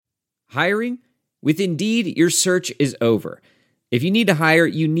Hiring? With Indeed, your search is over. If you need to hire,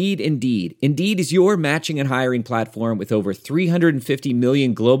 you need Indeed. Indeed is your matching and hiring platform with over 350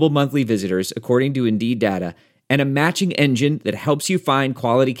 million global monthly visitors, according to Indeed data, and a matching engine that helps you find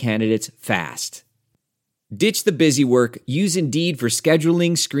quality candidates fast. Ditch the busy work. Use Indeed for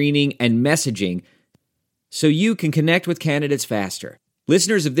scheduling, screening, and messaging so you can connect with candidates faster.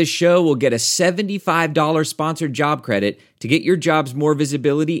 Listeners of this show will get a $75 sponsored job credit to get your jobs more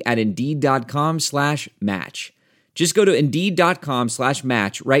visibility at Indeed.com/match. Just go to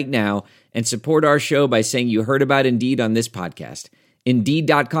Indeed.com/match right now and support our show by saying you heard about Indeed on this podcast.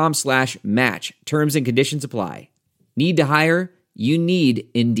 Indeed.com/match. Terms and conditions apply. Need to hire? You need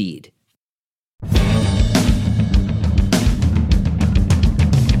Indeed.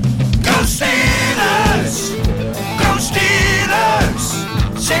 Go Steelers! Go Steelers!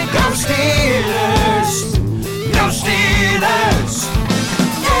 Say go Steelers! Go Steelers!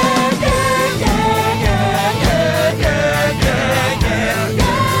 Yeah, yeah, yeah, yeah, yeah,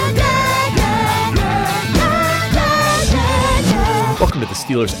 yeah, yeah. Welcome to the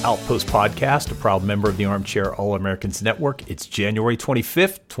Steelers Outpost Podcast, a proud member of the Armchair All-Americans Network. It's January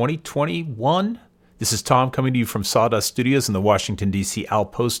 25th, 2021. This is Tom coming to you from Sawdust Studios in the Washington, D.C.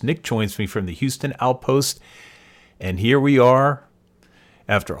 Outpost. Nick joins me from the Houston Outpost. And here we are,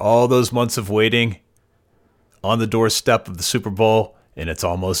 after all those months of waiting, on the doorstep of the Super Bowl, and it's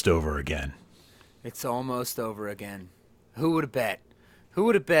almost over again. It's almost over again. Who would have bet? Who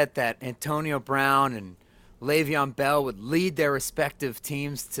would have bet that Antonio Brown and Le'Veon Bell would lead their respective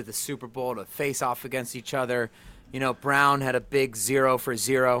teams to the Super Bowl to face off against each other? You know, Brown had a big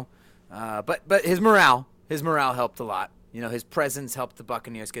 0-for-0. But his morale helped a lot. You know, his presence helped the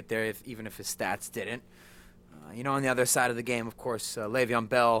Buccaneers get there, even if his stats didn't. On the other side of the game, of course, Le'Veon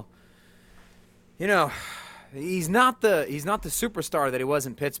Bell. You know, he's not the superstar that he was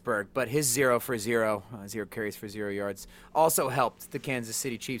in Pittsburgh, but his 0-for-0, 0 carries for 0 yards, also helped the Kansas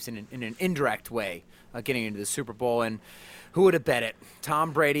City Chiefs in an indirect way, getting into the Super Bowl. And who would have bet it?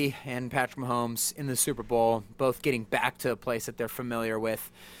 Tom Brady and Patrick Mahomes in the Super Bowl, both getting back to a place that they're familiar with.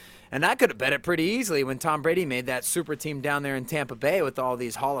 And I could have bet it pretty easily when Tom Brady made that super team down there in Tampa Bay with all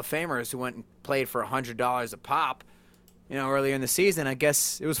these Hall of Famers who went and played for $100 a pop, earlier in the season. I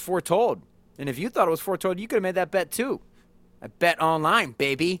guess it was foretold. And if you thought it was foretold, you could have made that bet too. I bet online,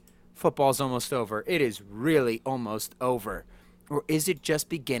 baby. Football's almost over. It is really almost over. Or is it just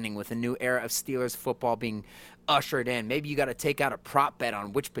beginning with a new era of Steelers football being ushered in? Maybe you got to take out a prop bet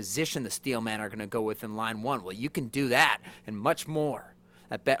on which position the Steelmen are going to go with in line one. Well, you can do that and much more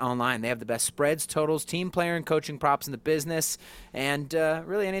at BetOnline. They have the best spreads, totals, team player, and coaching props in the business, and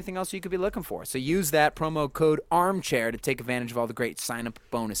really anything else you could be looking for. So use that promo code ARMCHAIR to take advantage of all the great sign-up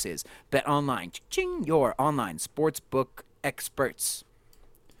bonuses. BetOnline, ching, your online sportsbook experts.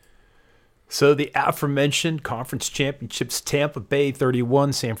 So the aforementioned conference championships, Tampa Bay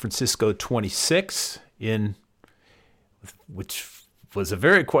 31, San Francisco 26, which was a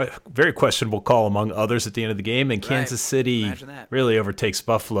very questionable call among others at the end of the game, and Kansas City really overtakes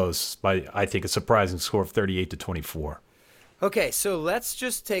Buffalo's by, I think, a surprising score of 38-24. Okay, so let's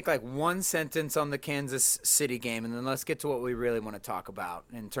just take like one sentence on the Kansas City game, and then let's get to what we really want to talk about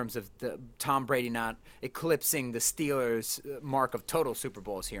in terms of the Tom Brady not eclipsing the Steelers' mark of total Super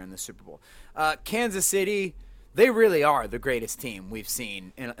Bowls here in the Super Bowl. Kansas City, they really are the greatest team we've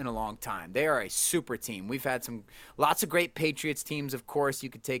seen in a long time. They are a super team. We've had lots of great Patriots teams, of course. You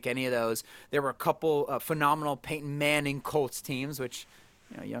could take any of those. There were a couple phenomenal Peyton Manning Colts teams, which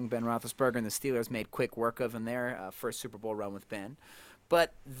young Ben Roethlisberger and the Steelers made quick work of in their first Super Bowl run with Ben.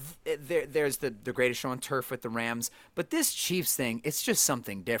 But there's the greatest show on turf with the Rams. But this Chiefs thing, it's just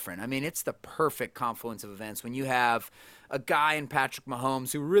something different. I mean, it's the perfect confluence of events when you have a guy in Patrick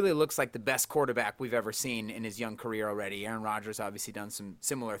Mahomes who really looks like the best quarterback we've ever seen in his young career already. Aaron Rodgers obviously done some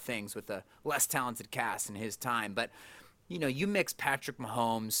similar things with a less talented cast in his time. But, you mix Patrick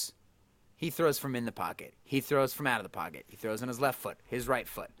Mahomes. He throws from in the pocket. He throws from out of the pocket. He throws on his left foot, his right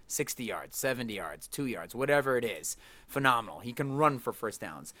foot, 60 yards, 70 yards, 2 yards, whatever it is. Phenomenal. He can run for first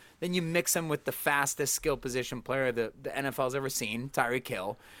downs. Then you mix him with the fastest skill position player the NFL's ever seen, Tyreek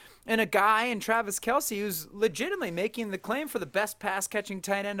Hill, and a guy in Travis Kelce who's legitimately making the claim for the best pass-catching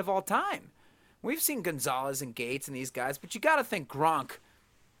tight end of all time. We've seen Gonzalez and Gates and these guys, but you got to think Gronk.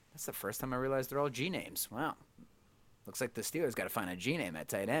 That's the first time I realized they're all G names. Wow. Looks like the Steelers got to find a G name at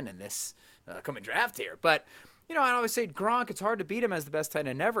tight end in this coming draft here. But, I always say Gronk, it's hard to beat him as the best tight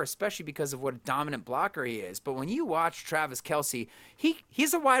end ever, especially because of what a dominant blocker he is. But when you watch Travis Kelce,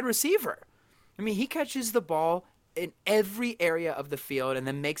 he's a wide receiver. I mean, he catches the ball in every area of the field and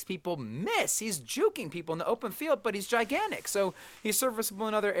then makes people miss. He's juking people in the open field, but he's gigantic. So he's serviceable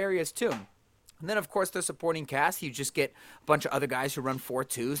in other areas too. And then, of course, the supporting cast, you just get a bunch of other guys who run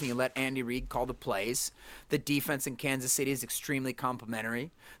 4-2s, and you let Andy Reid call the plays. The defense in Kansas City is extremely complimentary.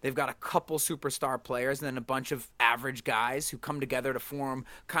 They've got a couple superstar players and then a bunch of average guys who come together to form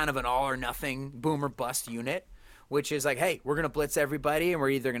kind of an all-or-nothing boom-or-bust unit, which is like, hey, we're going to blitz everybody, and we're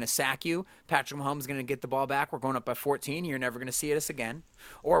either going to sack you. Patrick Mahomes is going to get the ball back. We're going up by 14. You're never going to see us again.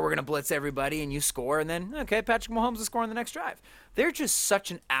 Or we're going to blitz everybody, and you score, and then, okay, Patrick Mahomes is scoring the next drive. They're just such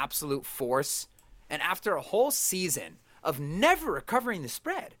an absolute force. And after a whole season of never recovering the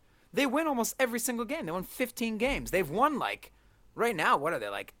spread, they win almost every single game. They won 15 games. They've won, like, right now, what are they,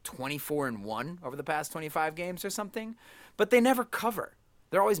 like 24-1 over the past 25 games or something? But they never cover.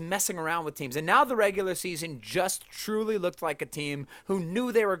 They're always messing around with teams. And now the regular season just truly looked like a team who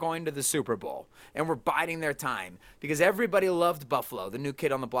knew they were going to the Super Bowl and were biding their time because everybody loved Buffalo, the new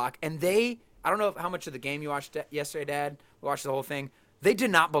kid on the block. And I don't know how much of the game you watched yesterday, Dad. We watched the whole thing. They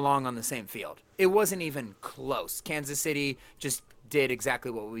did not belong on the same field. It wasn't even close. Kansas City just did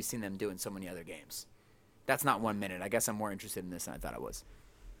exactly what we've seen them do in so many other games. That's not 1 minute. I guess I'm more interested in this than I thought I was.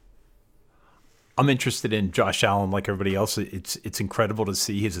 I'm interested in Josh Allen like everybody else. It's incredible to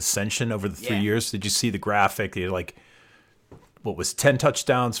see his ascension over the 3 years. Did you see the graphic? They like, what was 10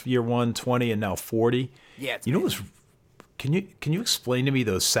 touchdowns year 1, 20, and now 40? Yeah, it's can you explain to me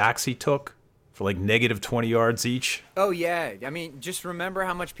those sacks he took for like negative 20 yards each? Oh, yeah. I mean, just remember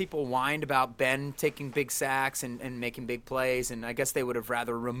how much people whined about Ben taking big sacks and making big plays, and I guess they would have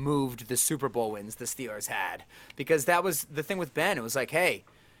rather removed the Super Bowl wins the Steelers had because that was the thing with Ben. It was like, hey,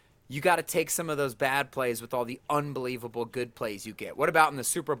 you got to take some of those bad plays with all the unbelievable good plays you get. What about in the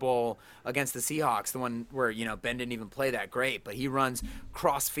Super Bowl against the Seahawks, the one where, Ben didn't even play that great, but he runs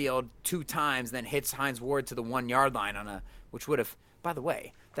cross-field 2 times, then hits Hines Ward to the 1-yard line which would have, by the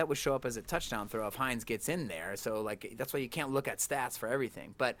way, that would show up as a touchdown throw if Hines gets in there. So, that's why you can't look at stats for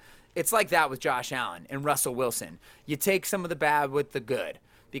everything. But it's like that with Josh Allen and Russell Wilson. You take some of the bad with the good.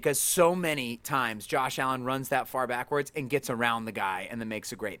 Because so many times Josh Allen runs that far backwards and gets around the guy and then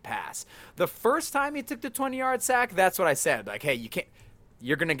makes a great pass. The first time he took the 20-yard sack, that's what I said. Like, hey,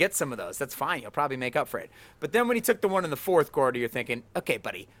 you're going to get some of those. That's fine. You'll probably make up for it. But then when he took the one in the fourth quarter, you're thinking, okay,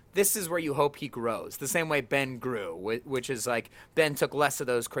 buddy, this is where you hope he grows. The same way Ben grew, which is like Ben took less of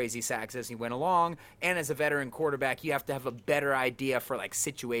those crazy sacks as he went along. And as a veteran quarterback, you have to have a better idea for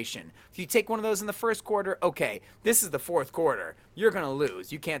situation. If you take one of those in the first quarter, okay, this is the fourth quarter. You're going to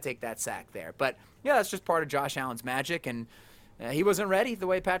lose. You can't take that sack there. But yeah, that's just part of Josh Allen's magic. And he wasn't ready the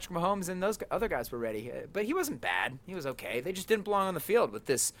way Patrick Mahomes and those other guys were ready. But he wasn't bad. He was okay. They just didn't belong on the field with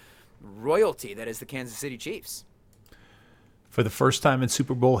this royalty that is the Kansas City Chiefs. For the first time in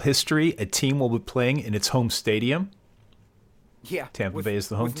Super Bowl history, a team will be playing in its home stadium. Yeah. Tampa Bay is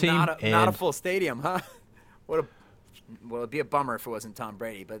the home team. Not a full stadium, huh? Well, it'd be a bummer if it wasn't Tom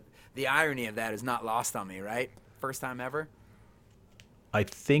Brady. But the irony of that is not lost on me, right? First time ever. I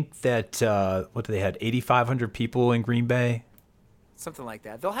think that, they had 8,500 people in Green Bay? Something like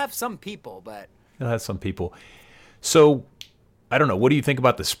that. They'll have some people, but... They'll have some people. So, I don't know. What do you think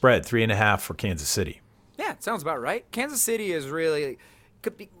about the spread? 3.5 for Kansas City. Yeah, it sounds about right. Kansas City is really...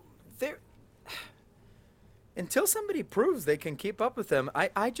 could be there. Until somebody proves they can keep up with them,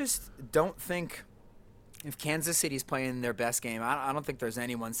 I just don't think... If Kansas City's playing their best game, I don't think there's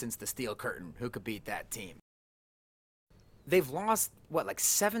anyone since the Steel Curtain who could beat that team. They've lost,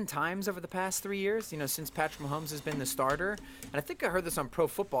 7 times over the past 3 years, since Patrick Mahomes has been the starter. And I think I heard this on Pro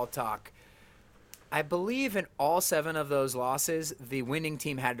Football Talk. I believe in all 7 of those losses, the winning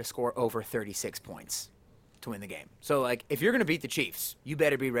team had to score over 36 points to win the game. So, if you're going to beat the Chiefs, you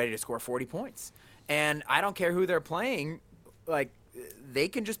better be ready to score 40 points. And I don't care who they're playing, they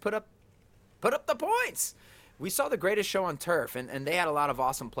can just put up the points. We saw The Greatest Show on Turf, and they had a lot of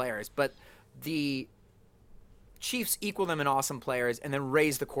awesome players. But the Chiefs equal them in awesome players and then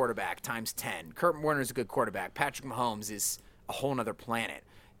raise the quarterback times 10. Kurt Warner's a good quarterback. Patrick Mahomes is a whole nother planet.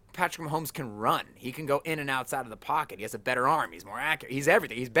 Patrick Mahomes can run. He can go in and outside of the pocket. He has a better arm. He's more accurate. He's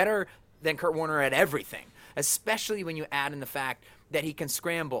everything. He's better than Kurt Warner at everything, especially when you add in the fact that he can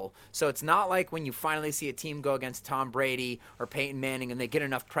scramble. So it's not like when you finally see a team go against Tom Brady or Peyton Manning and they get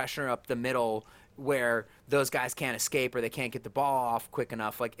enough pressure up the middle where those guys can't escape or they can't get the ball off quick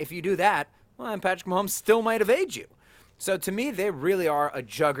enough. If you do that, well, then Patrick Mahomes still might evade you. So to me, they really are a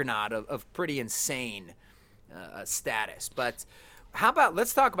juggernaut of pretty insane status. But how about,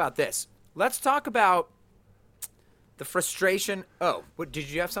 let's talk about this. Let's talk about the frustration. Oh, did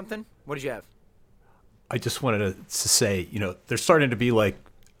you have something? What did you have? I just wanted to say, they're starting to be like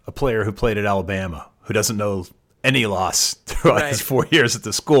a player who played at Alabama who doesn't know any loss throughout his 4 years at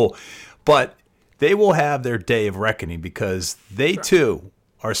the school. But they will have their day of reckoning because they too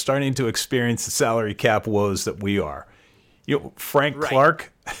are starting to experience the salary cap woes that we are. You know, Frank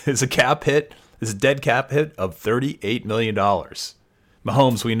Clark is a dead cap hit of $38 million.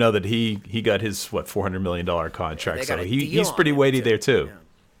 Mahomes, we know that he got his $400 million contract, so he's pretty weighty there too.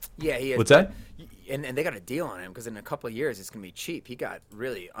 Yeah, he is. What's that? And they got a deal on him because in a couple of years it's going to be cheap. He got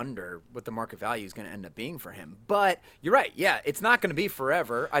really under what the market value is going to end up being for him. But you're right. Yeah, it's not going to be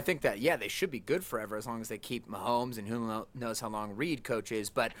forever. I think that, they should be good forever as long as they keep Mahomes and who knows how long Reed coaches.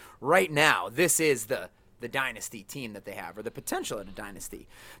 But right now, this is the dynasty team that they have, or the potential of a dynasty.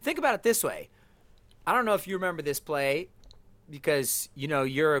 Think about it this way. I don't know if you remember this play because,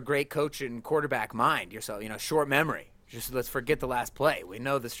 you're a great coach and quarterback mind yourself, short memory. Just let's forget the last play. We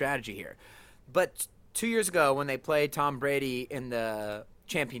know the strategy here. But 2 years ago when they played Tom Brady in the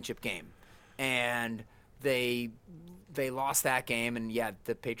championship game and they lost that game, and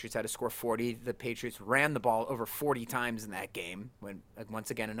the Patriots had to score 40. The Patriots ran the ball over 40 times in that game, when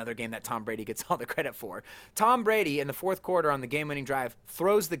once again another game that Tom Brady gets all the credit for. Tom Brady in the fourth quarter on the game-winning drive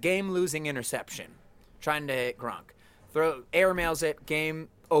throws the game-losing interception, trying to hit Gronk. Airmails it, game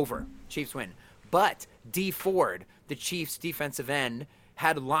over. Chiefs win. But Dee Ford, the Chiefs' defensive end,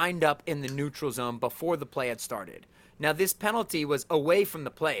 had lined up in the neutral zone before the play had started. Now, this penalty was away from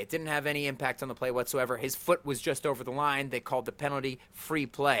the play. It didn't have any impact on the play whatsoever. His foot was just over the line. They called the penalty free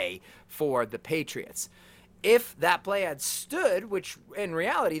play for the Patriots. If that play had stood, which in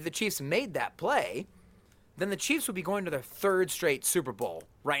reality the Chiefs made that play, then the Chiefs would be going to their third straight Super Bowl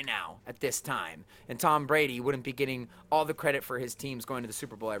right now at this time. And Tom Brady wouldn't be getting all the credit for his teams going to the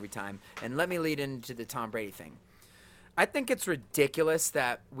Super Bowl every time. And let me lead into the Tom Brady thing. I think it's ridiculous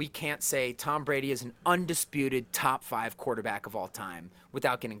that we can't say Tom Brady is an undisputed top 5 quarterback of all time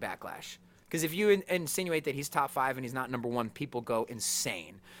without getting backlash. Because if you insinuate that he's top 5 and he's not number 1, people go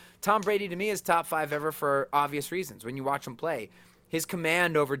insane. Tom Brady, to me, is top 5 ever for obvious reasons. When you watch him play, his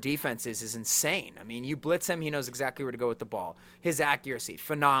command over defenses is insane. I mean, you blitz him, he knows exactly where to go with the ball. His accuracy,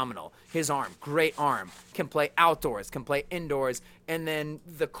 phenomenal. His arm, great arm. Can play outdoors, can play indoors. And then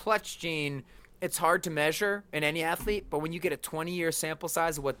the clutch gene, it's hard to measure in any athlete, but when you get a 20-year sample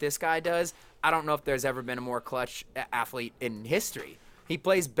size of what this guy does, I don't know if there's ever been a more clutch athlete in history. He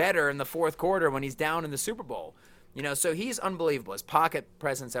plays better in the fourth quarter when he's down in the Super Bowl. So he's unbelievable. His pocket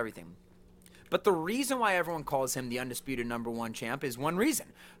presence, everything. But the reason why everyone calls him the undisputed number 1 champ is one reason.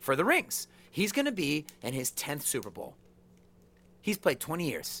 For the rings. He's going to be in his 10th Super Bowl. He's played 20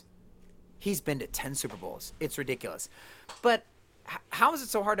 years. He's been to 10 Super Bowls. It's ridiculous. But how is it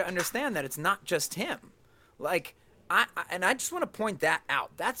so hard to understand that it's not just him? I just want to point that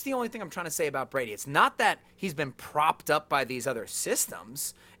out. That's the only thing I'm trying to say about Brady. It's not that he's been propped up by these other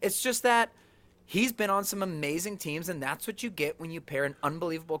systems. It's just that he's been on some amazing teams, and that's what you get when you pair an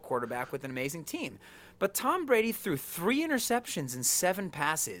unbelievable quarterback with an amazing team. But Tom Brady threw 3 interceptions and 7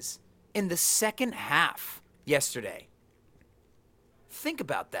 passes in the second half yesterday. Think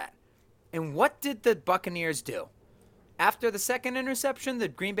about that. And what did the Buccaneers do? After the second interception, the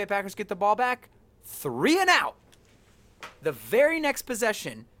Green Bay Packers get the ball back, 3 and out. The very next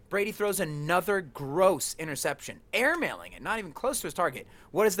possession, Brady throws another gross interception, airmailing it, not even close to his target.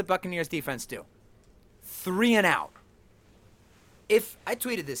 What does the Buccaneers defense do? 3 and out. I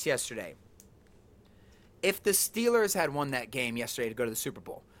tweeted this yesterday. If the Steelers had won that game yesterday to go to the Super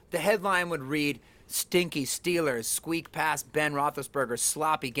Bowl, the headline would read, "Stinky Steelers squeak past Ben Roethlisberger's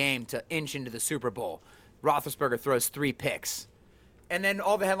sloppy game to inch into the Super Bowl. Roethlisberger throws 3 picks." And then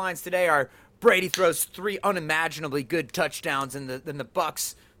all the headlines today are, Brady throws 3 unimaginably good touchdowns, and the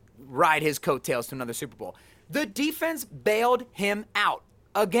Bucs ride his coattails to another Super Bowl. The defense bailed him out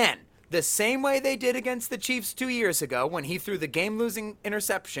again, the same way they did against the Chiefs 2 years ago when he threw the game-losing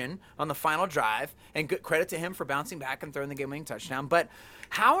interception on the final drive, and good credit to him for bouncing back and throwing the game-winning touchdown. But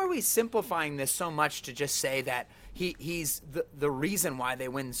how are we simplifying this so much to just say that he's the reason why they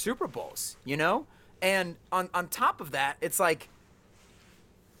win Super Bowls, And on top of that, it's like,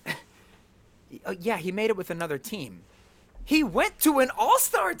 yeah, he made it with another team. He went to an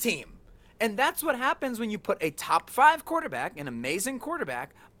all-star team. And that's what happens when you put a top 5 quarterback, an amazing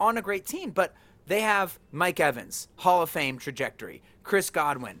quarterback, on a great team. But they have Mike Evans, Hall of Fame trajectory. Chris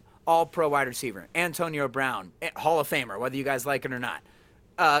Godwin, all-pro wide receiver. Antonio Brown, Hall of Famer, whether you guys like it or not.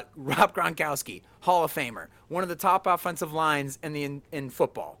 Rob Gronkowski, Hall of Famer. One of the top offensive lines in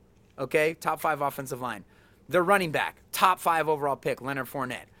football. Okay? Top 5 offensive line. Their running back, top 5 overall pick, Leonard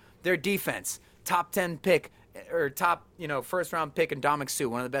Fournette. Their defense, top 10 pick, or top, first-round pick, Ndamukong Suh,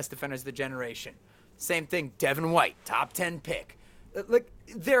 one of the best defenders of the generation. Same thing, Devin White, top 10 pick. Look,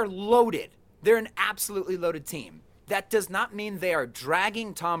 they're loaded. They're an absolutely loaded team. That does not mean they are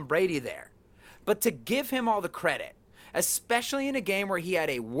dragging Tom Brady there. But to give him all the credit, especially in a game where he had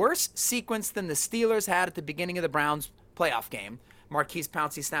a worse sequence than the Steelers had at the beginning of the Browns playoff game. Marquise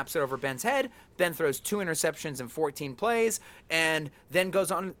Pouncey snaps it over Ben's head. Ben throws 2 interceptions in 14 plays, and then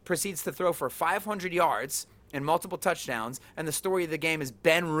proceeds to throw for 500 yards and multiple touchdowns. And the story of the game is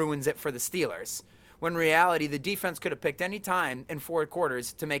Ben ruins it for the Steelers. When in reality, the defense could have picked any time in 4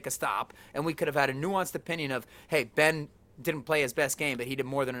 quarters to make a stop, and we could have had a nuanced opinion of, hey, Ben didn't play his best game, but he did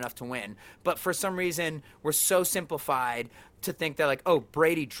more than enough to win. But for some reason, we're so simplified to think that, like, oh,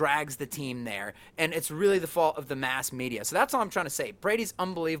 Brady drags the team there, and it's really the fault of the mass media. So that's all I'm trying to say. Brady's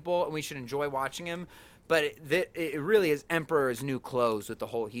unbelievable, and we should enjoy watching him, but it really is emperor's new clothes with the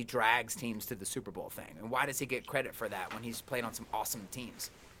whole he drags teams to the Super Bowl thing. And why does he get credit for that when he's played on some awesome teams?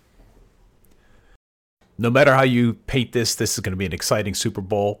 No matter how you paint this is going to be an exciting Super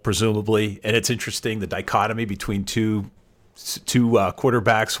Bowl, presumably. And it's interesting, the dichotomy between two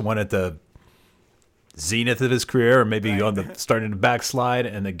quarterbacks, one at the zenith of his career, or maybe Right. on the starting to backslide,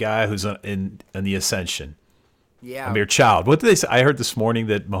 and the guy who's in the ascension. Yeah. Amir Child. What did they say? I heard this morning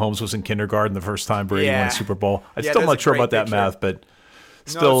that Mahomes was in kindergarten the first time Brady won Yeah. a Super Bowl. I'm Yeah, still there's not a sure great about that picture. math, but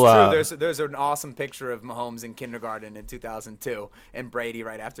still. No, it's true. There's an awesome picture of Mahomes in kindergarten in 2002 and Brady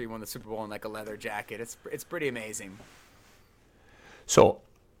right after he won the Super Bowl in like a leather jacket. It's pretty amazing. So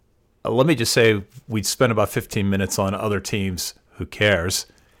let me just say we spent about 15 minutes on other teams. Who cares?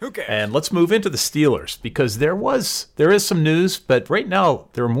 Who cares? And let's move into the Steelers, because there is some news, but right now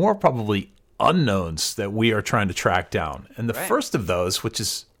there are more probably unknowns that we are trying to track down. And the Right. first of those, which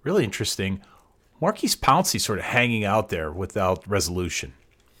is really interesting, Marquise Pouncey sort of hanging out there without resolution.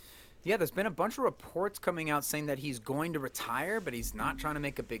 Yeah, there's been a bunch of reports coming out saying that he's going to retire, but he's not trying to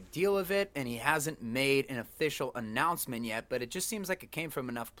make a big deal of it, and he hasn't made an official announcement yet, but it just seems like it came from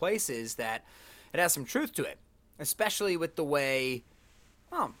enough places that it has some truth to it, especially with the way,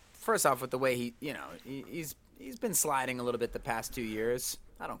 well, first off, with the way he's been sliding a little bit the past 2 years.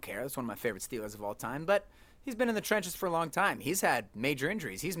 I don't care. That's one of my favorite Steelers of all time, but he's been in the trenches for a long time. He's had major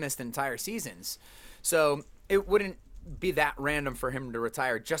injuries. He's missed entire seasons. So it wouldn't be that random for him to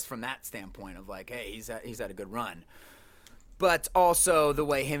retire just from that standpoint of like, hey, he's had a good run. But also the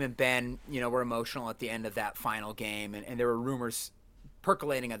way him and Ben, were emotional at the end of that final game, and there were rumors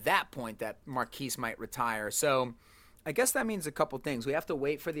percolating at that point that Marquise might retire. So I guess that means a couple things. We have to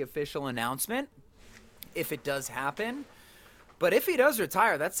wait for the official announcement if it does happen. But if he does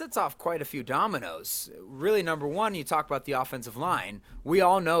retire, that sets off quite a few dominoes. Really, number one, you talk about the offensive line. We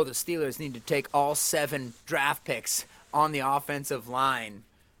all know the Steelers need to take all 7 draft picks on the offensive line.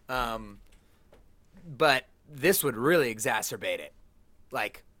 But this would really exacerbate it.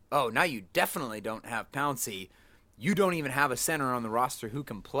 Like, oh, now you definitely don't have Pouncey. You don't even have a center on the roster who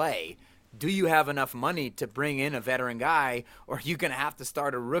can play. Do you have enough money to bring in a veteran guy, or are you going to have to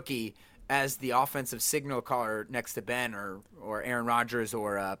start a rookie as the offensive signal caller next to Ben or Aaron Rodgers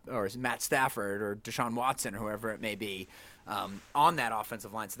or Matt Stafford or Deshaun Watson or whoever it may be on that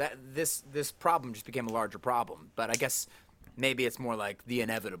offensive line? So that this problem just became a larger problem. But I guess maybe it's more like the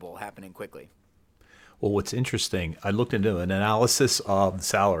inevitable happening quickly. Well, what's interesting, I looked into an analysis of the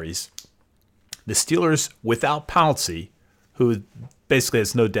salaries. The Steelers, without Pouncey, who basically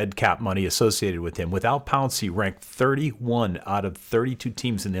has no dead cap money associated with him, without Pouncey, ranked 31 out of 32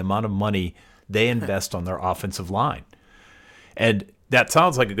 teams in the amount of money they invest on their offensive line. And that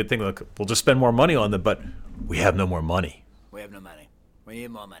sounds like a good thing. Like, we'll just spend more money on them, but we have no more money. We have no money. We need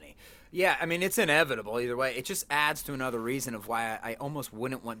more money. Yeah, I mean, it's inevitable either way. It just adds to another reason of why I almost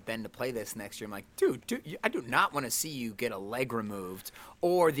wouldn't want Ben to play this next year. I'm like, dude, I do not want to see you get a leg removed,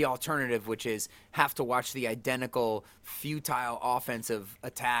 or the alternative, which is have to watch the identical futile offensive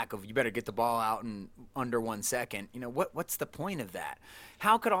attack of you better get the ball out in under 1 second. What's the point of that?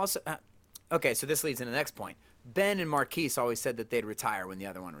 How could also okay, so this leads to the next point. Ben and Marquise always said that they'd retire when the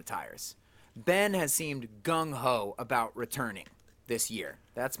other one retires. Ben has seemed gung-ho about returning this year.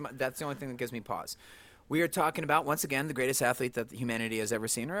 That's the only thing that gives me pause. We are talking about, once again, the greatest athlete that humanity has ever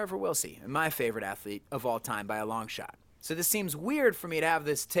seen or ever will see, and my favorite athlete of all time by a long shot. So this seems weird for me to have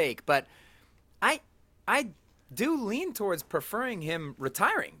this take, but I do lean towards preferring him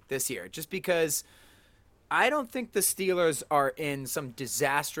retiring this year, just because I don't think the Steelers are in some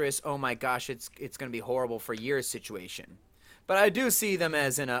disastrous, oh my gosh, it's going to be horrible for years situation. But I do see them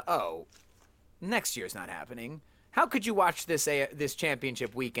as in next year's not happening. How could you watch this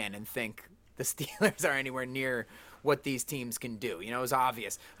championship weekend and think the Steelers are anywhere near what these teams can do? It was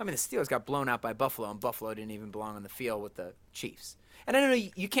obvious. I mean, the Steelers got blown out by Buffalo, and Buffalo didn't even belong on the field with the Chiefs. And I know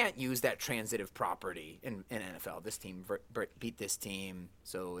you can't use that transitive property in NFL. This team beat this team,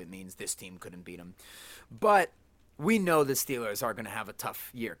 so it means this team couldn't beat them. But we know the Steelers are going to have a tough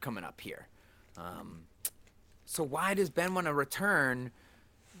year coming up here. So why does Ben want to return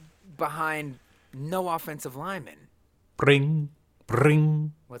behind no offensive lineman? Bring.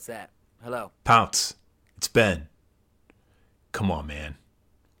 What's that? Hello. Pounce. It's Ben. Come on, man.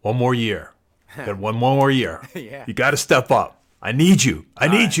 One more year. Got one more year. Yeah. You got to step up. I need you. I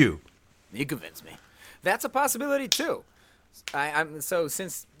need you. You convinced me. That's a possibility too. So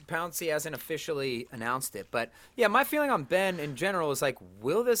since Pouncey hasn't officially announced it, but yeah, my feeling on Ben in general is like,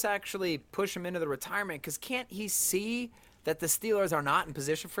 will this actually push him into the retirement? Because can't he see that the Steelers are not in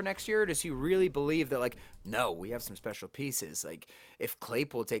position for next year? Does he really believe that, like, no, we have some special pieces? Like, if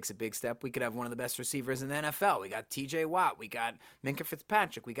Claypool takes a big step, we could have one of the best receivers in the NFL. We got T.J. Watt. We got Minkah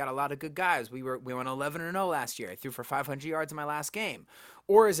Fitzpatrick. We got a lot of good guys. We went 11-0 last year. I threw for 500 yards in my last game.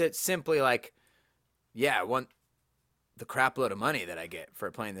 Or is it simply like, yeah, I want the crap load of money that I get for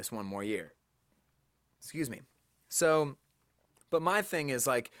playing this one more year? Excuse me. So, but my thing is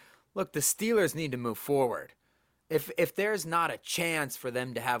like, look, the Steelers need to move forward. If there's not a chance for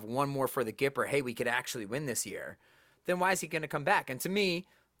them to have one more for the Gipper, hey, we could actually win this year, then why is he going to come back? And to me,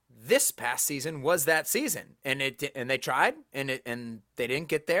 this past season was that season, and they tried, and they didn't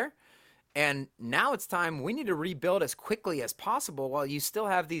get there. And now it's time. We need to rebuild as quickly as possible while you still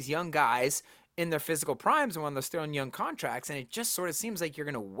have these young guys in their physical primes and when they're still in young contracts. And it just sort of seems like you're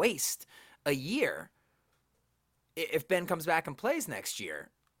going to waste a year if Ben comes back and plays next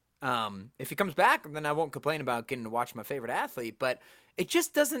year. If he comes back, then I won't complain about getting to watch my favorite athlete, but it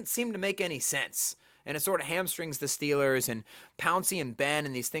just doesn't seem to make any sense. And it sort of hamstrings the Steelers and Pouncey and Ben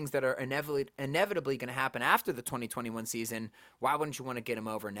and these things that are inevitably going to happen after the 2021 season. Why wouldn't you want to get him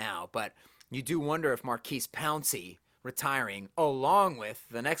over now? But you do wonder if Maurkice Pouncey retiring, along with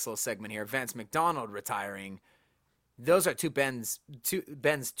the next little segment here, Vance McDonald retiring, those are Ben's two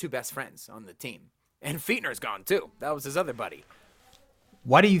best friends on the team. And Fichtner's gone too. That was his other buddy.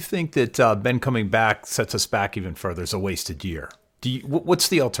 Why do you think that Ben coming back sets us back even further? It's a wasted year. What's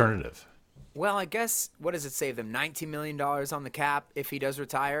the alternative? Well, I guess, what does it save them? $19 million on the cap if he does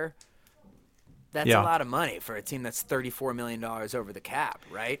retire? That's a lot of money for a team that's $34 million over the cap,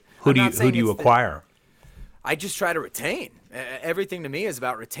 right? Who do you acquire? I just try to retain. Everything to me is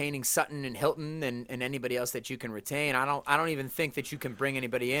about retaining Sutton and Hilton and anybody else that you can retain. I don't even think that you can bring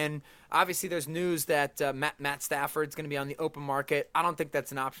anybody in. Obviously, there's news that Matt Stafford's going to be on the open market. I don't think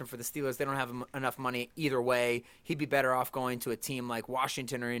that's an option for the Steelers. They don't have enough money either way. He'd be better off going to a team like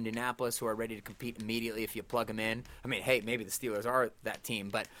Washington or Indianapolis who are ready to compete immediately if you plug him in. I mean, hey, maybe the Steelers are that team,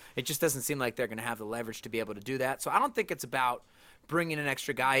 but it just doesn't seem like they're going to have the leverage to be able to do that. So I don't think it's about bringing an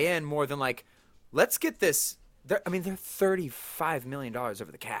extra guy in more than like, let's get this. They're $35 million over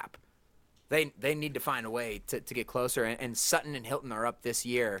the cap. They need to find a way to get closer. And Sutton and Hilton are up this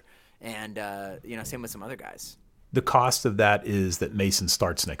year, and same with some other guys. The cost of that is that Mason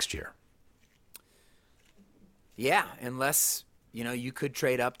starts next year. Yeah, unless you could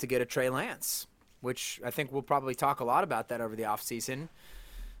trade up to get a Trey Lance, which I think we'll probably talk a lot about that over the offseason.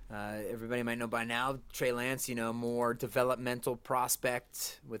 Everybody might know by now, Trey Lance, more developmental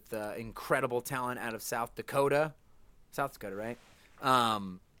prospect with incredible talent out of South Dakota. South Dakota, right?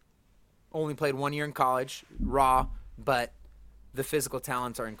 Only played 1 year in college, raw, but the physical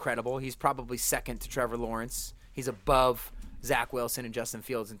talents are incredible. He's probably second to Trevor Lawrence. He's above Zach Wilson and Justin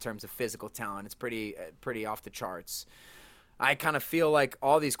Fields in terms of physical talent. It's pretty off the charts. I kind of feel like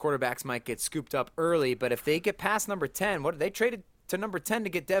all these quarterbacks might get scooped up early, but if they get past number 10, they traded to number 10 to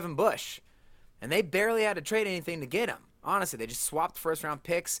get Devin Bush, and they barely had to trade anything to get him. Honestly, they just swapped first-round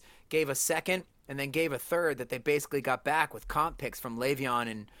picks, gave a second, and then gave a third that they basically got back with comp picks from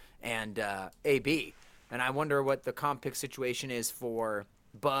Le'Veon and AB. And I wonder what the comp pick situation is for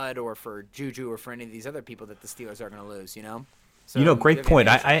Bud or for Juju or for any of these other people that the Steelers are going to lose, So, great point.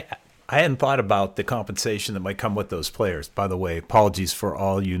 I hadn't thought about the compensation that might come with those players. By the way, apologies for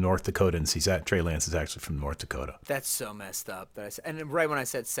all you North Dakotans. Trey Lance is actually from North Dakota. That's so messed up. And right when I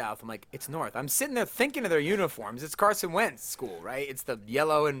said South, I'm like, it's North. I'm sitting there thinking of their uniforms. It's Carson Wentz school, right? It's the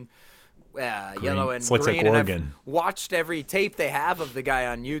yellow and It's green. like Oregon. I've watched every tape they have of the guy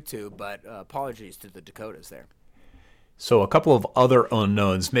on YouTube, but apologies to the Dakotas there. So a couple of other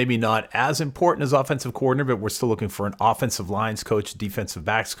unknowns, maybe not as important as offensive coordinator, but we're still looking for an offensive lines coach, defensive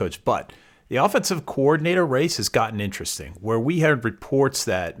backs coach. But the offensive coordinator race has gotten interesting. Where we had reports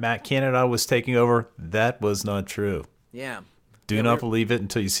that Matt Canada was taking over, that was not true. Yeah. Do not believe it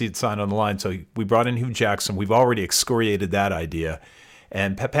until you see it signed on the line. So we brought in Hugh Jackson. We've already excoriated that idea.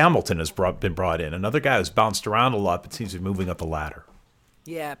 And Pep Hamilton has been brought in. Another guy who's bounced around a lot but seems to be moving up the ladder.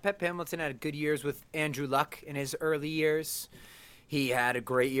 Yeah, Pep Hamilton had good years with Andrew Luck in his early years. He had a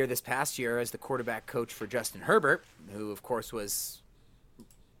great year this past year as the quarterback coach for Justin Herbert, who, of course, was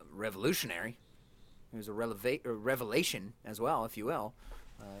revolutionary. He was a revelation as well, if you will,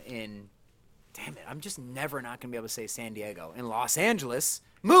 damn it, I'm just never not going to be able to say San Diego. In Los Angeles,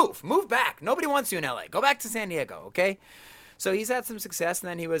 move back. Nobody wants you in LA. Go back to San Diego, okay? So he's had some success, and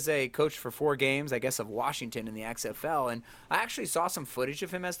then he was a coach for 4 games, I guess, of Washington in the XFL. And I actually saw some footage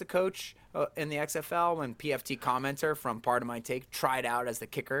of him as the coach in the XFL when PFT commenter from Part of My Take tried out as the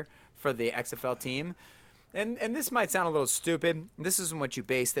kicker for the XFL team. And this might sound a little stupid. This isn't what you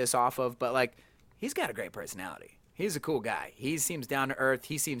base this off of, but, like, he's got a great personality. He's a cool guy. He seems down to earth.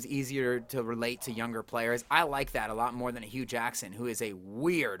 He seems easier to relate to younger players. I like that a lot more than a Hugh Jackson, who is a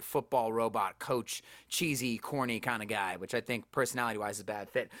weird football robot coach, cheesy, corny kind of guy, which I think personality-wise is a bad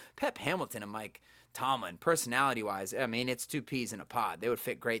fit. Pep Hamilton and Mike Tomlin, personality-wise, I mean, it's 2 peas in a pod. They would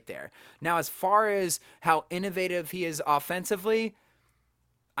fit great there. Now, as far as how innovative he is offensively,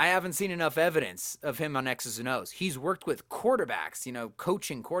 I haven't seen enough evidence of him on X's and O's. He's worked with quarterbacks,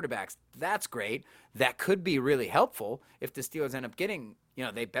 coaching quarterbacks. That's great. That could be really helpful if the Steelers end up getting,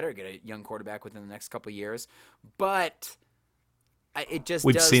 they better get a young quarterback within the next couple of years. But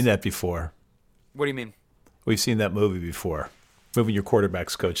We've seen that before. What do you mean? We've seen that movie before, moving your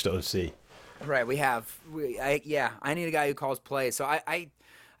quarterback's coach to OC. Right, we have. I need a guy who calls plays. So I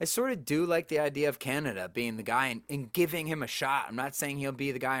sort of do like the idea of Canada being the guy and giving him a shot. I'm not saying he'll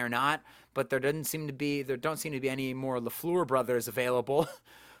be the guy or not, but there don't seem to be any more LaFleur brothers available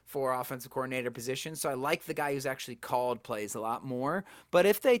for offensive coordinator positions. So I like the guy who's actually called plays a lot more. But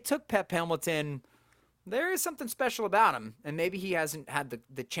if they took Pep Hamilton, there is something special about him, and maybe he hasn't had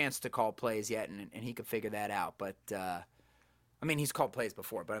the chance to call plays yet, and he could figure that out. But he's called plays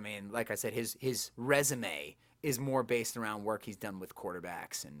before, but like I said, his resume is more based around work he's done with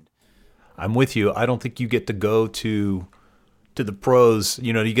quarterbacks. And I'm with you. I don't think you get to go to the pros.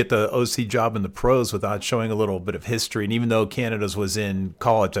 You get the OC job in the pros without showing a little bit of history. And even though Canada's was in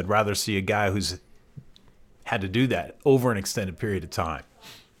college, I'd rather see a guy who's had to do that over an extended period of time.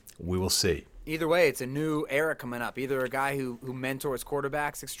 We will see. Either way, it's a new era coming up. Either a guy who mentors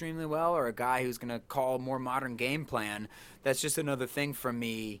quarterbacks extremely well, or a guy who's going to call a more modern game plan. That's just another thing for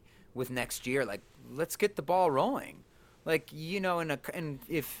me with next year. Like, let's get the ball rolling. Like, and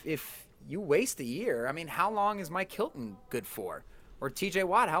if you waste a year, how long is Mike Hilton good for? Or TJ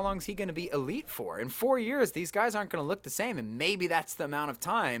Watt, how long is he going to be elite for? In 4 years, these guys aren't going to look the same, and maybe that's the amount of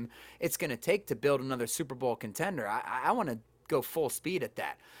time it's going to take to build another Super Bowl contender. I want to go full speed at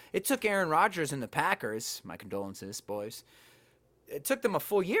that. It took Aaron Rodgers and the Packers, my condolences, boys, it took them a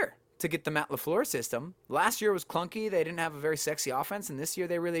full year to get the Matt LaFleur system. Last year was clunky. They didn't have a very sexy offense, and this year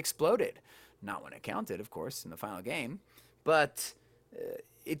they really exploded. Not when it counted, of course, in the final game. But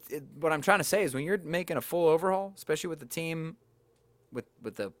what I'm trying to say is when you're making a full overhaul, especially with the team with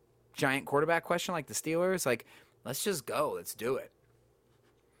the giant quarterback question like the Steelers, like, let's just go. Let's do it.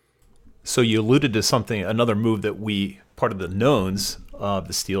 So you alluded to another move that part of the knowns of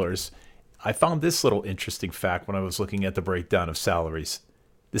the Steelers. I found this little interesting fact when I was looking at the breakdown of salaries.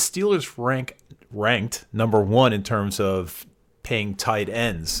 The Steelers ranked number 1 in terms of paying tight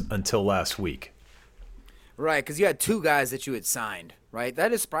ends until last week. Right, because you had 2 guys that you had signed, right?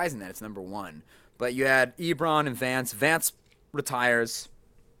 That is surprising that it's number 1. But you had Ebron and Vance. Vance retires.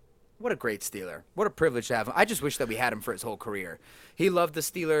 What a great Steeler. What a privilege to have him. I just wish that we had him for his whole career. He loved the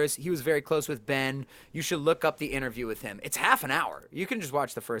Steelers. He was very close with Ben. You should look up the interview with him. It's half an hour. You can just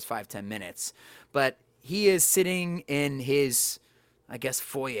watch the first 5-10 minutes. But he is sitting in his, I guess,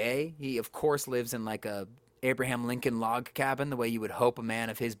 foyer. He, of course, lives in like a Abraham Lincoln log cabin, the way you would hope a man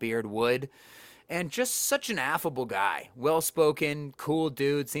of his beard would. And just such an affable guy. Well-spoken, cool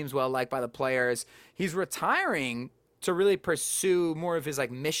dude, seems well-liked by the players. He's retiring to really pursue more of his like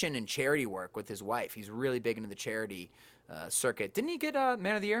mission and charity work with his wife. He's really big into the charity circuit. Didn't he get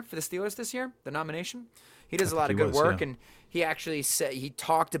Man of the Year for the Steelers this year, the nomination? He does a lot of good work, and he actually said, he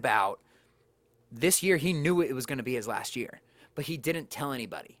talked about this year he knew it was going to be his last year, but he didn't tell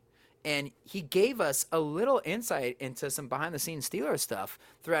anybody. And he gave us a little insight into some behind-the-scenes Steelers stuff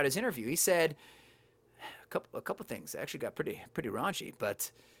throughout his interview. He said a couple things. Actually got pretty raunchy,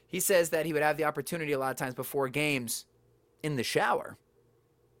 but he says that he would have the opportunity a lot of times before games in the shower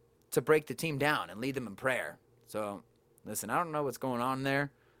to break the team down and lead them in prayer. So, listen, I don't know what's going on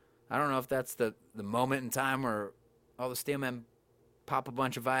there. I don't know if that's the moment in time where all the Steelmen pop a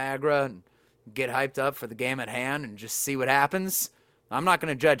bunch of Viagra and get hyped up for the game at hand and just see what happens. I'm not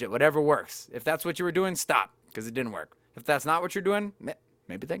going to judge it. Whatever works. If that's what you were doing, stop, because it didn't work. If that's not what you're doing,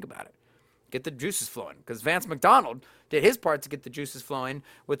 maybe think about it. get the juices flowing, because Vance McDonald did his part to get the juices flowing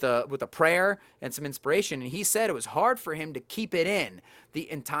with a prayer and some inspiration. And he said it was hard for him to keep it in the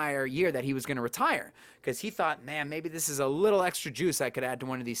entire year that he was going to retire, because he thought, man, maybe this is a little extra juice I could add to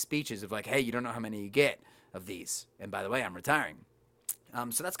one of these speeches of like, hey, you don't know how many you get of these. And by the way, I'm retiring.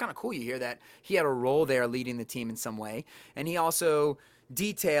 So that's kind of cool. You hear that he had a role there leading the team in some way. And he also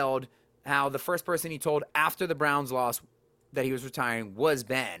detailed how the first person he told after the Browns lost that he was retiring was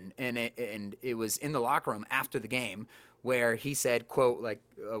Ben. And it was in the locker room after the game where he said, quote, like,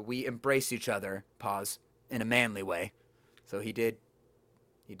 we embrace each other, pause, in a manly way. So he did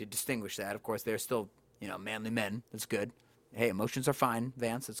distinguish that. Of course, they're still, manly men. That's good. Hey, emotions are fine,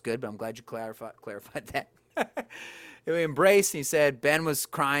 Vance. That's good, but I'm glad you clarified that. We embraced, and he said Ben was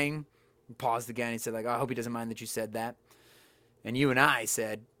crying. He paused again. He said, like, oh, I hope he doesn't mind that you said that. And you and I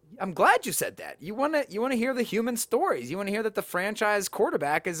said, I'm glad you said that. You want to hear the human stories. You want to hear that the franchise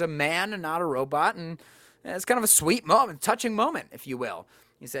quarterback is a man and not a robot, and it's kind of a sweet moment, touching moment, if you will.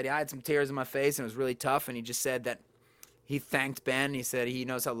 He said, I had some tears in my face, and it was really tough, and he just said that he thanked Ben. He said he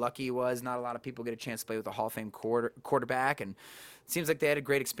knows how lucky he was. Not a lot of people get a chance to play with a Hall of Fame quarterback, and it seems like they had a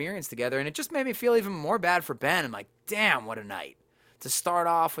great experience together, and it just made me feel even more bad for Ben. I'm like, damn, what a night. To start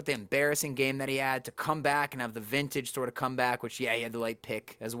off with the embarrassing game that he had, to come back and have the vintage sort of comeback, which, yeah, he had the late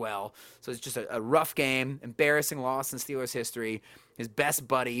pick as well. So it's just a rough game, embarrassing loss in Steelers history. His best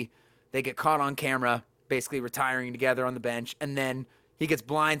buddy, they get caught on camera basically retiring together on the bench, and then he gets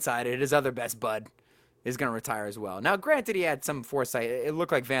blindsided. His other best bud is going to retire as well. Now, granted, he had some foresight. It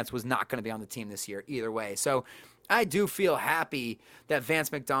looked like Vance was not going to be on the team this year either way. So I do feel happy that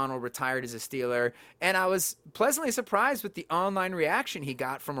Vance McDonald retired as a Steeler, and I was pleasantly surprised with the online reaction he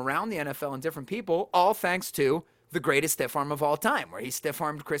got from around the NFL and different people, all thanks to the greatest stiff arm of all time, where he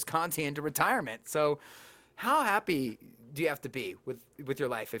stiff-armed Chris Conte into retirement. So how happy do you have to be with your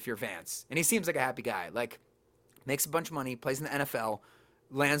life if you're Vance? And he seems like a happy guy. Like, makes a bunch of money, plays in the NFL,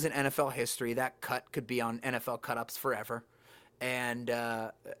 lands in NFL history. That cut could be on NFL cut-ups forever. And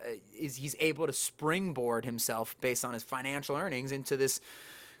he's able to springboard himself based on his financial earnings into this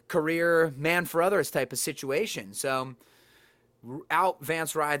career man for others type of situation. So out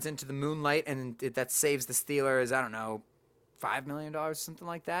Vance rides into the moonlight, and that saves the Steelers, I don't know, $5 million, something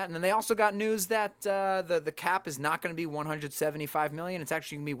like that. And then they also got news that the cap is not going to be $175 million. It's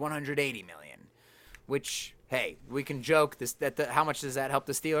actually going to be $180 million, which, hey, we can joke how much does that help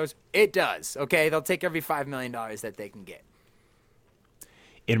the Steelers? It does, okay? They'll take every $5 million that they can get.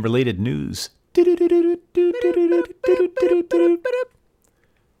 In related news, the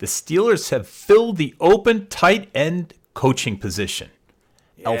Steelers have filled the open tight end coaching position.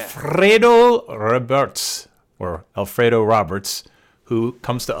 Yeah. Alfredo Roberts, who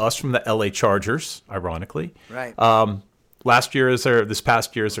comes to us from the LA Chargers, ironically. Right. This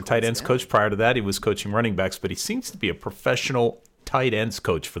past year as their tight ends coach. Prior to that, he was coaching running backs, but he seems to be a professional tight ends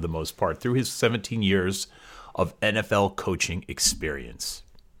coach for the most part through his 17 years of NFL coaching experience.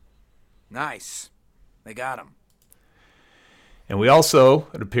 Nice. They got him. And we also,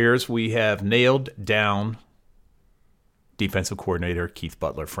 it appears, we have nailed down defensive coordinator Keith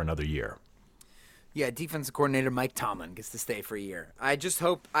Butler for another year. Yeah, defensive coordinator Mike Tomlin gets to stay for a year. I just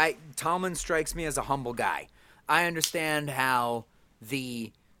hope Tomlin strikes me as a humble guy. I understand how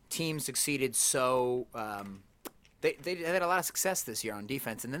the team succeeded so they had a lot of success this year on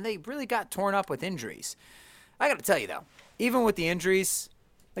defense, and then they really got torn up with injuries. I got to tell you, though, even with the injuries,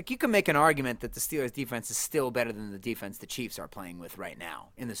 like, you can make an argument that the Steelers' defense is still better than the defense the Chiefs are playing with right now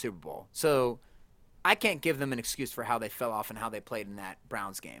in the Super Bowl. So I can't give them an excuse for how they fell off and how they played in that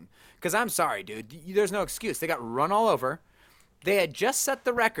Browns game. Because I'm sorry, dude. There's no excuse. They got run all over. They had just set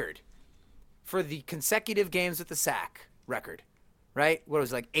the record for the consecutive games with the sack record, right? What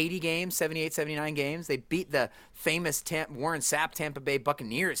was it, like 80 games, 78, 79 games? They beat the famous Warren Sapp Tampa Bay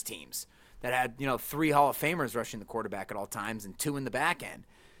Buccaneers teams that had, 3 Hall of Famers rushing the quarterback at all times and 2 in the back end.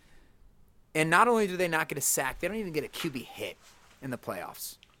 And not only do they not get a sack, they don't even get a QB hit in the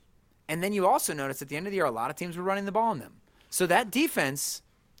playoffs. And then you also notice at the end of the year, a lot of teams were running the ball on them. So that defense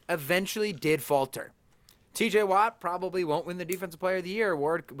eventually did falter. TJ Watt probably won't win the Defensive Player of the Year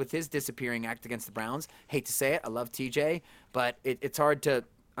award with his disappearing act against the Browns. Hate to say it. I love TJ. But it's hard to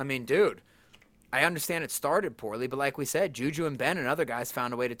 – I mean, dude, I understand it started poorly. But like we said, Juju and Ben and other guys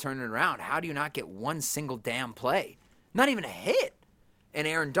found a way to turn it around. How do you not get one single damn play? Not even a hit. And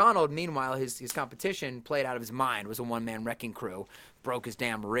Aaron Donald, meanwhile, his competition played out of his mind, was a one-man wrecking crew, broke his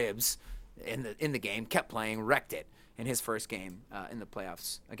damn ribs in the game, kept playing, wrecked it in his first game in the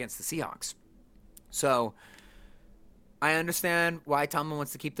playoffs against the Seahawks. So I understand why Tomlin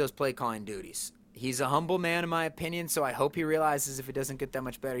wants to keep those play-calling duties. He's a humble man, in my opinion, so I hope he realizes if it doesn't get that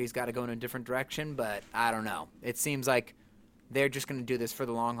much better, he's got to go in a different direction, but I don't know. It seems like they're just going to do this for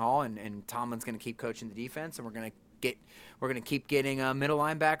the long haul, and Tomlin's going to keep coaching the defense, and we're going to keep getting middle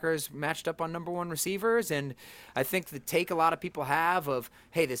linebackers matched up on number one receivers. And I think the take a lot of people have of,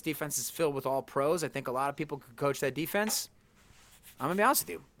 hey, this defense is filled with all pros. I think a lot of people could coach that defense. I'm going to be honest with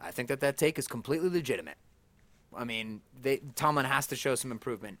you. I think that take is completely legitimate. I mean, Tomlin has to show some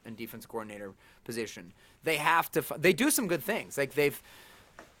improvement in defense coordinator position. They have to. They do some good things. Like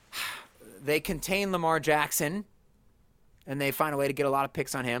they contain Lamar Jackson, and they find a way to get a lot of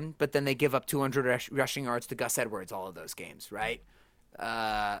picks on him. But then they give up 200 rushing yards to Gus Edwards all of those games, right?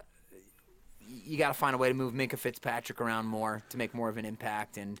 You got to find a way to move Minkah Fitzpatrick around more to make more of an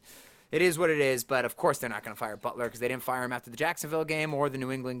impact. And it is what it is, but of course they're not going to fire Butler because they didn't fire him after the Jacksonville game or the New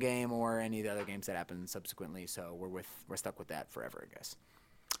England game or any of the other games that happened subsequently. So we're stuck with that forever, I guess.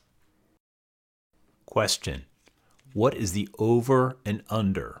 Question: what is the over and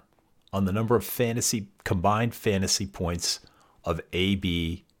under on the number of combined fantasy points of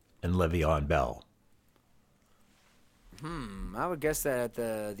AB and Le'Veon Bell? I would guess that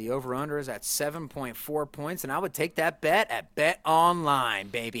the over-under is at 7.4 points, and I would take that bet at Bet Online,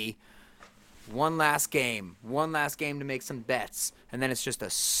 baby. One last game to make some bets, and then it's just a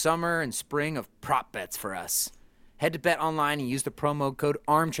summer and spring of prop bets for us. Head to Bet Online and use the promo code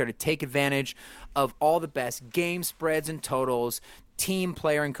ARMCHAIR to take advantage of all the best game spreads and totals, team,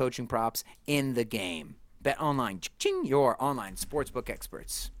 player, and coaching props in the game. Bet Online, ching, your online sportsbook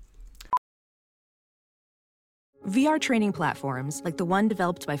experts. VR training platforms, like the one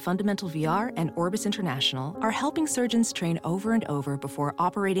developed by Fundamental VR and Orbis International, are helping surgeons train over and over before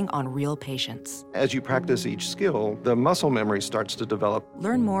operating on real patients. As you practice each skill, the muscle memory starts to develop.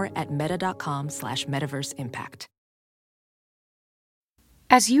 Learn more at meta.com/metaverseimpact.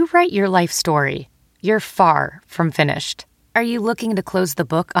 As you write your life story, you're far from finished. Are you looking to close the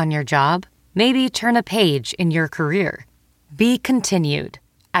book on your job? Maybe turn a page in your career? Be continued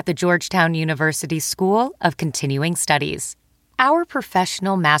at the Georgetown University School of Continuing Studies. Our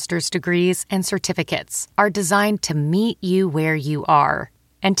professional master's degrees and certificates are designed to meet you where you are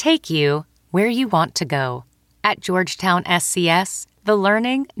and take you where you want to go. At Georgetown SCS, the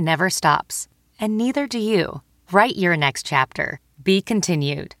learning never stops, and neither do you. Write your next chapter. Be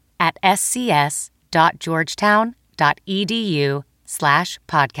continued at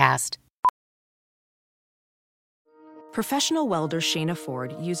scs.georgetown.edu/podcast. Professional welder Shayna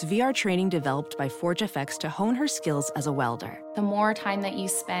Ford used VR training developed by ForgeFX to hone her skills as a welder. The more time that you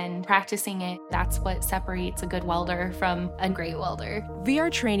spend practicing it, that's what separates a good welder from a great welder.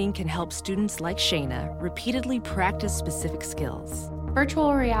 VR training can help students like Shayna repeatedly practice specific skills.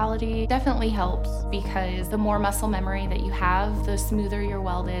 Virtual reality definitely helps because the more muscle memory that you have, the smoother your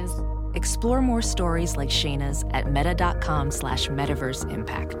weld is. Explore more stories like Shayna's at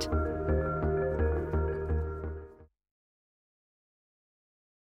meta.com/metaverseimpact.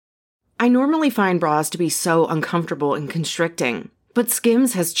 I normally find bras to be so uncomfortable and constricting, but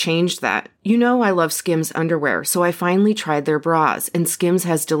Skims has changed that. You know I love Skims underwear, so I finally tried their bras, and Skims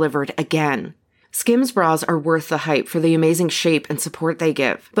has delivered again. Skims bras are worth the hype for the amazing shape and support they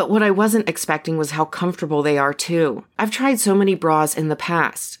give, but what I wasn't expecting was how comfortable they are too. I've tried so many bras in the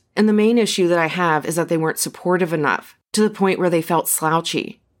past, and the main issue that I have is that they weren't supportive enough, to the point where they felt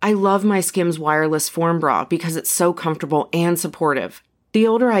slouchy. I love my Skims wireless form bra because it's so comfortable and supportive. The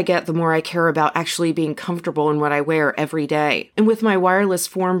older I get, the more I care about actually being comfortable in what I wear every day. And with my wireless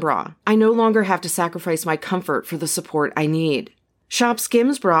form bra, I no longer have to sacrifice my comfort for the support I need. Shop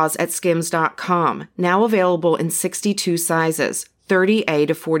Skims bras at skims.com, now available in 62 sizes, 30A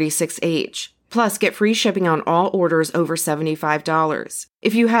to 46H. Plus, get free shipping on all orders over $75.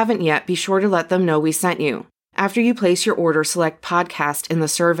 If you haven't yet, be sure to let them know we sent you. After you place your order, select podcast in the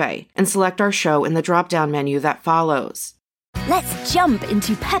survey and select our show in the drop-down menu that follows. Let's jump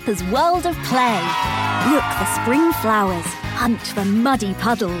into Peppa's world of play. Look for spring flowers, hunt for muddy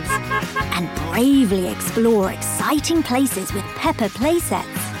puddles, and bravely explore exciting places with Peppa playsets.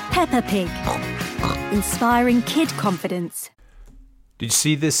 Peppa Pig, inspiring kid confidence. Did you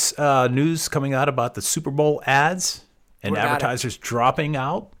see this news coming out about the Super Bowl ads and advertisers dropping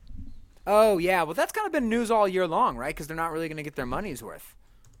out? Oh, yeah. Well, that's kind of been news all year long, right? Because they're not really going to get their money's worth.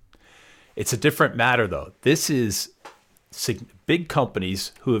 It's a different matter, though. This is big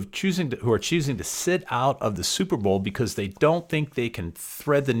companies who are choosing to sit out of the Super Bowl because they don't think they can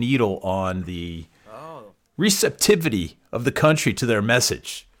thread the needle on the receptivity of the country to their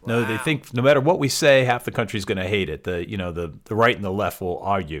message. Wow. No, they think no matter what we say, half the country's going to hate it. The right and the left will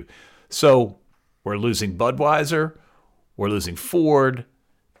argue. So we're losing Budweiser, we're losing Ford,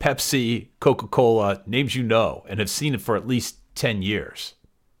 Pepsi, Coca-Cola, names you know, and have seen it for at least 10 years.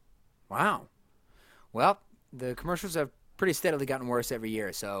 Wow. Well, the commercials have pretty steadily gotten worse every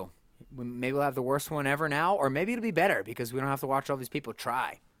year, so maybe we'll have the worst one ever now, or maybe it'll be better because we don't have to watch all these people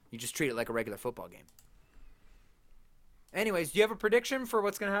try. You just treat it like a regular football game. Anyways, do you have a prediction for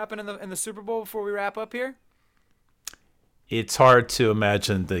what's going to happen in the Super Bowl before we wrap up here? It's hard to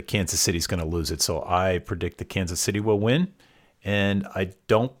imagine that Kansas City's going to lose it, so I predict that Kansas City will win, and I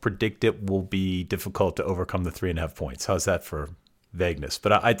don't predict it will be difficult to overcome the 3.5 points. How's that for vagueness?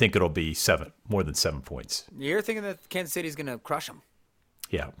 But I think it'll be more than 7 points. You're thinking that Kansas City's going to crush them?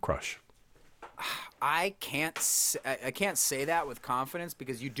 Yeah, crush. I can't say that with confidence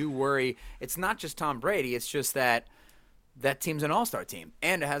because you do worry. It's not just Tom Brady. It's just that team's an all-star team,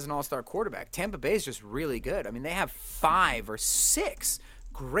 and it has an all-star quarterback. Tampa Bay is just really good. I mean, they have 5 or 6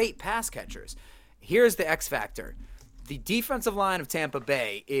 great pass catchers. Here's the X factor. The defensive line of Tampa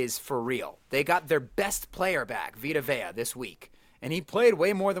Bay is for real. They got their best player back, Vita Vea, this week, and he played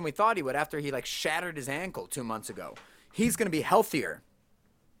way more than we thought he would after he shattered his ankle 2 months ago. He's going to be healthier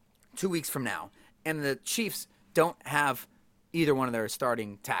 2 weeks from now, and the Chiefs don't have either one of their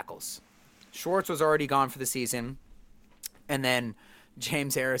starting tackles. Schwartz was already gone for the season. And then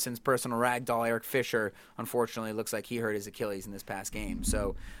James Harrison's personal ragdoll, Eric Fisher, unfortunately looks like he hurt his Achilles in this past game.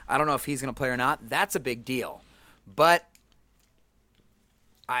 So I don't know if he's going to play or not. That's a big deal. But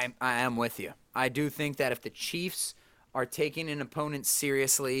I am with you. I do think that if the Chiefs are taking an opponent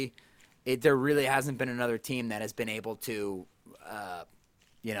seriously, there really hasn't been another team that has been able to,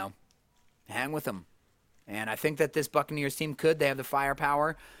 hang with them. And I think that this Buccaneers team could. They have the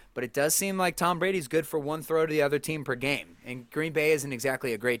firepower. But it does seem like Tom Brady's good for one throw to the other team per game. And Green Bay isn't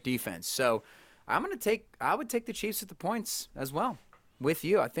exactly a great defense. So I would take the Chiefs at the points as well with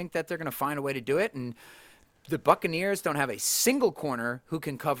you. I think that they're going to find a way to do it. And the Buccaneers don't have a single corner who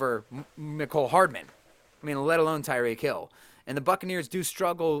can cover Mecole Hardman. I mean, let alone Tyreek Hill. And the Buccaneers do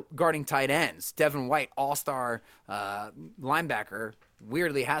struggle guarding tight ends. Devin White, all-star linebacker,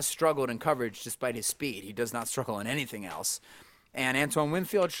 weirdly has struggled in coverage despite his speed. He does not struggle in anything else. And Antoine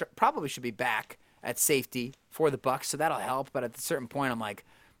Winfield probably should be back at safety for the Bucs, so that'll help. But at a certain point, I'm like,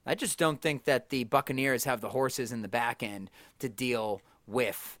 I just don't think that the Buccaneers have the horses in the back end to deal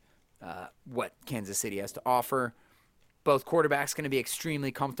with what Kansas City has to offer. Both quarterbacks going to be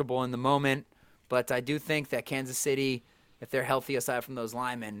extremely comfortable in the moment, but I do think that Kansas City, if they're healthy aside from those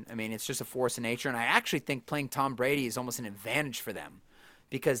linemen, I mean, it's just a force of nature. And I actually think playing Tom Brady is almost an advantage for them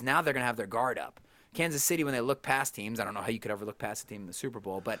because now they're going to have their guard up. Kansas City, when they look past teams, I don't know how you could ever look past a team in the Super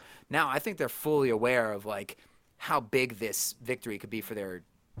Bowl, but now I think they're fully aware of how big this victory could be for their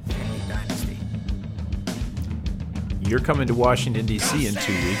dynasty. You're coming to Washington, D.C. in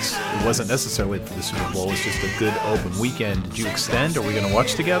 2 weeks. It wasn't necessarily for the Super Bowl. It's just a good open weekend. Did you extend? Are we going to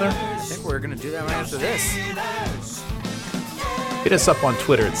watch together? I think we're going to do that right after this. Hit us up on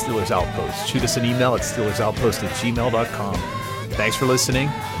Twitter at Steelers Outpost. Shoot us an email at SteelersOutpost@gmail.com. Thanks for listening.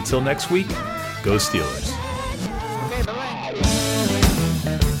 Until next week, go Steelers.